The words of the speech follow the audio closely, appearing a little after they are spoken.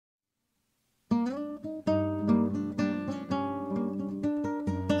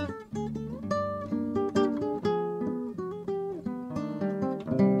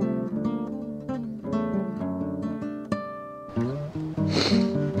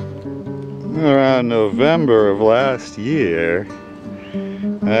Around November of last year,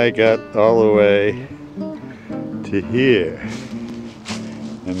 I got all the way to here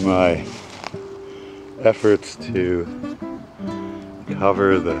in my efforts to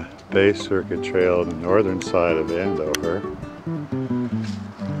cover the Bay Circuit Trail on the northern side of Andover.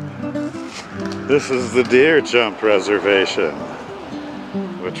 This is the Deer Jump Reservation,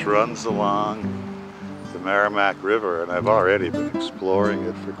 which runs along the Merrimack River, and I've already been exploring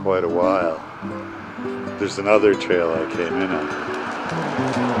it for quite a while. There's another trail I came in on.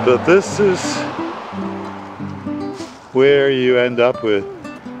 But this is where you end up with,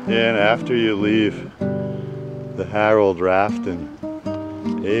 and after you leave the Harold Raft and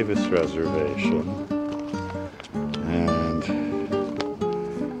Avis Reservation, and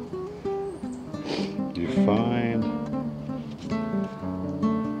you find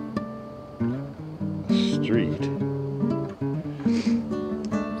a street,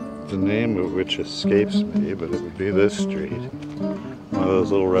 the name of which escapes me, but it would be this street, one of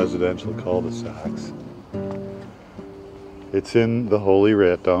those little residential cul-de-sacs. It's in the Holy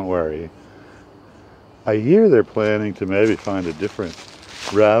Writ, don't worry. I hear they're planning to maybe find a different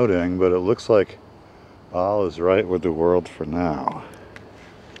routing, but it looks like all is right with the world for now.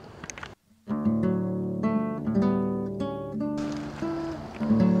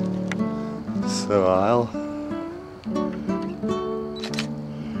 So I'll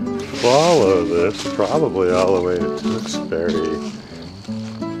follow this probably all the way to Tewksbury,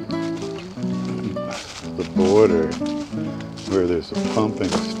 the border, where there's a pumping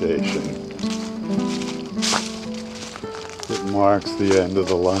station. It marks the end of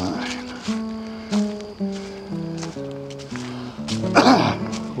the line.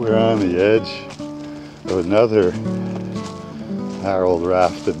 We're on the edge of another Harold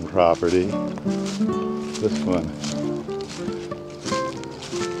Rafton property. This one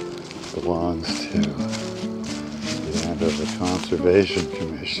belongs to the Andover Conservation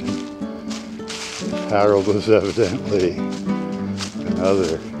Commission. Harold was evidently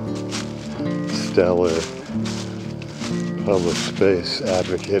another stellar public space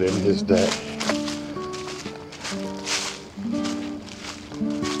advocate in his day.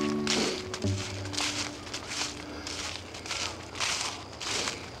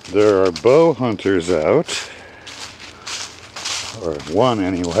 There are bow hunters out, or one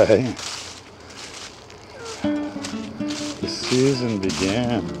anyway. The season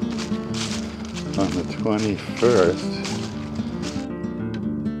began on the 21st.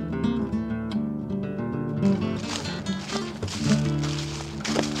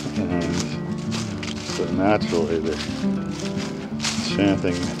 And so naturally they're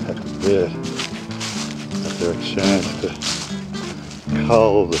chanting at the bit at their chance to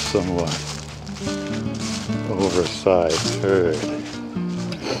cull the somewhat oversized herd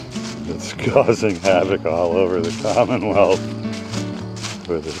that's causing havoc all over the Commonwealth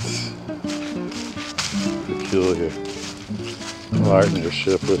with its peculiar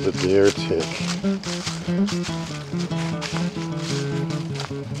partnership with the deer tick.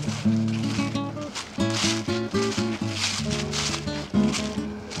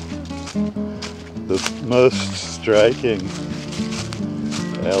 The most striking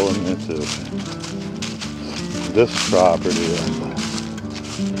element of this property on the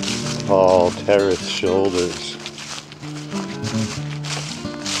tall terrace shoulders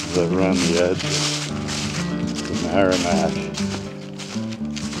that run the edge of the Merrimack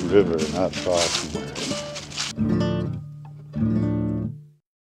River, not far from where it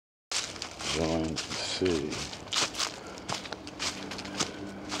joins the sea.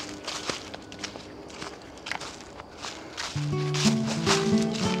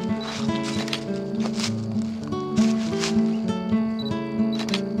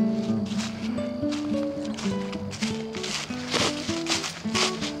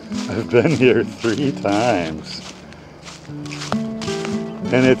 I've been here 3 times,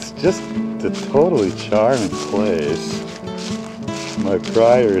 and it's just a totally charming place. My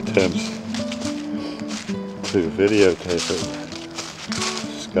prior attempts to videotape it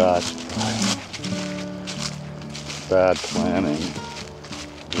scotched by bad planning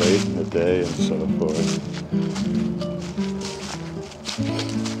late in the day and so forth.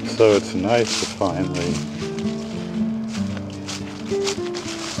 So it's nice to finally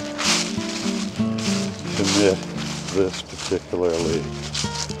commit this particularly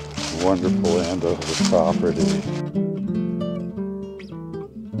wonderful Andover property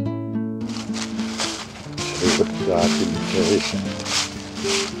to documentation.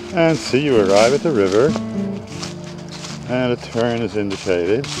 And see, you arrive at the river, and a turn is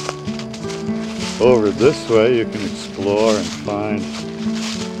indicated. Over this way you can explore and find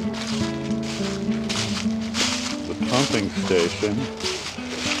pumping station.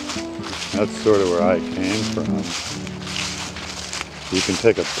 That's sort of where I came from. You can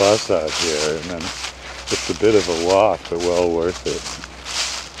take a bus out here, and then it's a bit of a walk, but well worth it.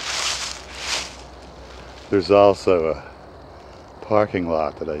 There's also a parking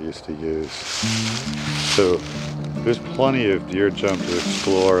lot that I used to use. So there's plenty of deer jump to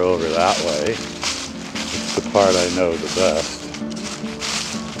explore over that way. It's the part I know the best.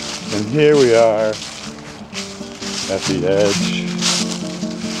 And here we are at the edge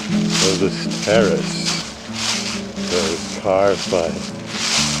of this terrace that was carved by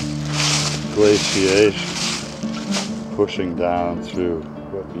glaciation, pushing down through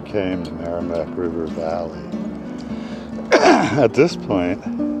what became the Merrimack River Valley. At this point,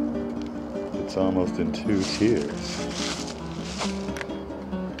 it's almost in two tiers.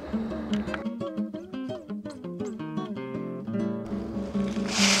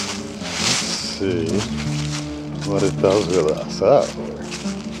 See what it does with us. Oh, we're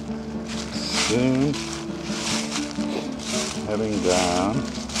soon heading down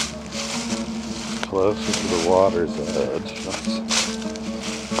closer to the water's edge.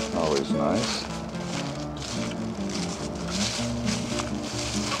 That's always nice.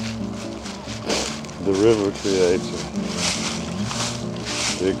 The river creates a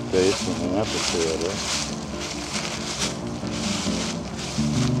big basin amphitheater.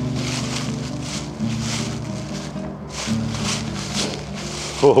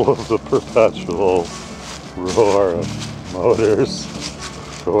 Full of the perpetual roar of motors,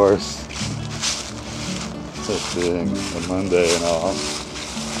 of course, it being a Monday and all.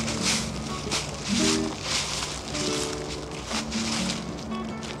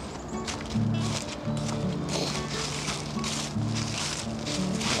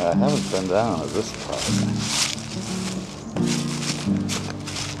 I haven't been down to this part.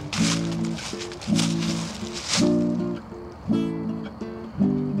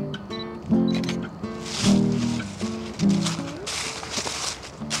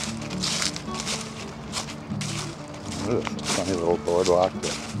 This is a funny little boardwalk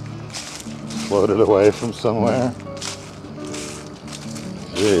that floated away from somewhere.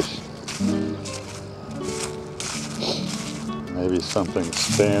 Jeez. Maybe something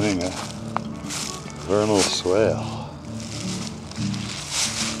spanning a vernal swale.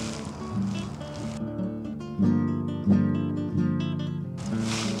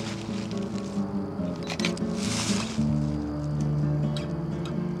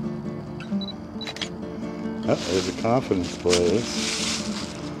 Oh, there's a confidence place.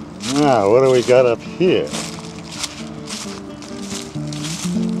 Now, what do we got up here?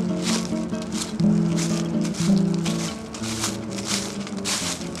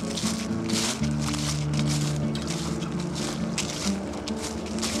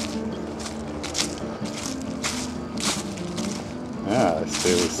 Yeah, I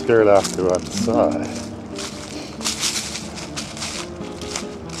see we skirt off to one side.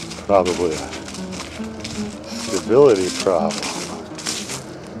 Probably a stability problem.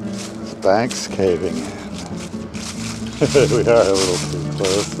 This bank's caving in. We are a little too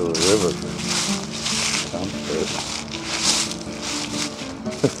close to the river for comfort.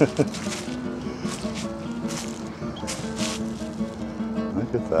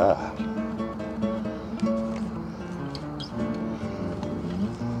 Look at that.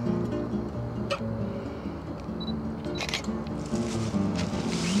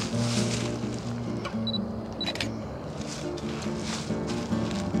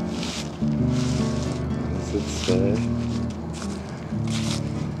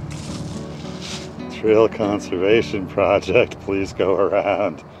 Trail Conservation Project, please go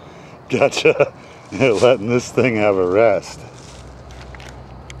around. Gotcha. Letting this thing have a rest.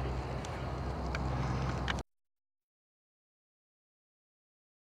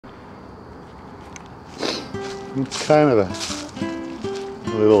 It's kind of a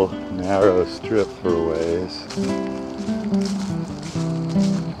little narrow strip for ways.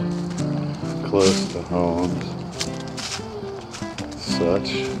 Close to homes.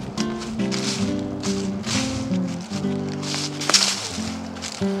 Such.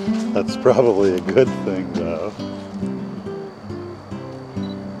 That's probably a good thing, though,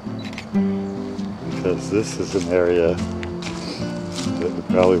 because this is an area that we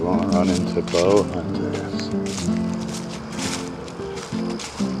probably won't run into bow hunters.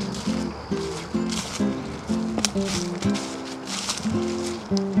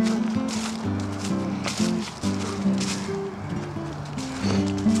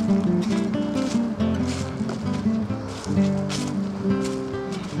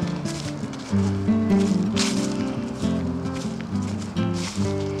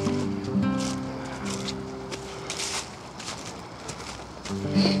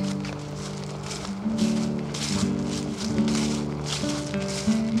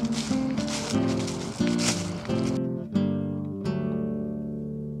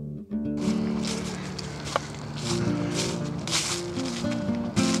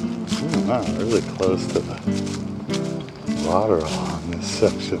 Wow, really close to the water along this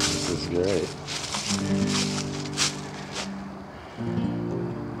section. This is great.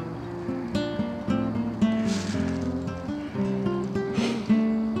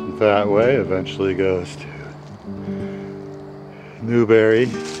 That way eventually goes to Newberry in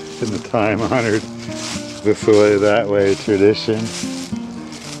the time-honored this way, that way tradition.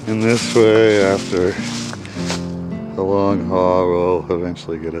 And this way, after a long haul, will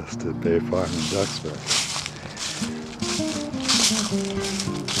eventually get us to Bay Farm and Duxbury.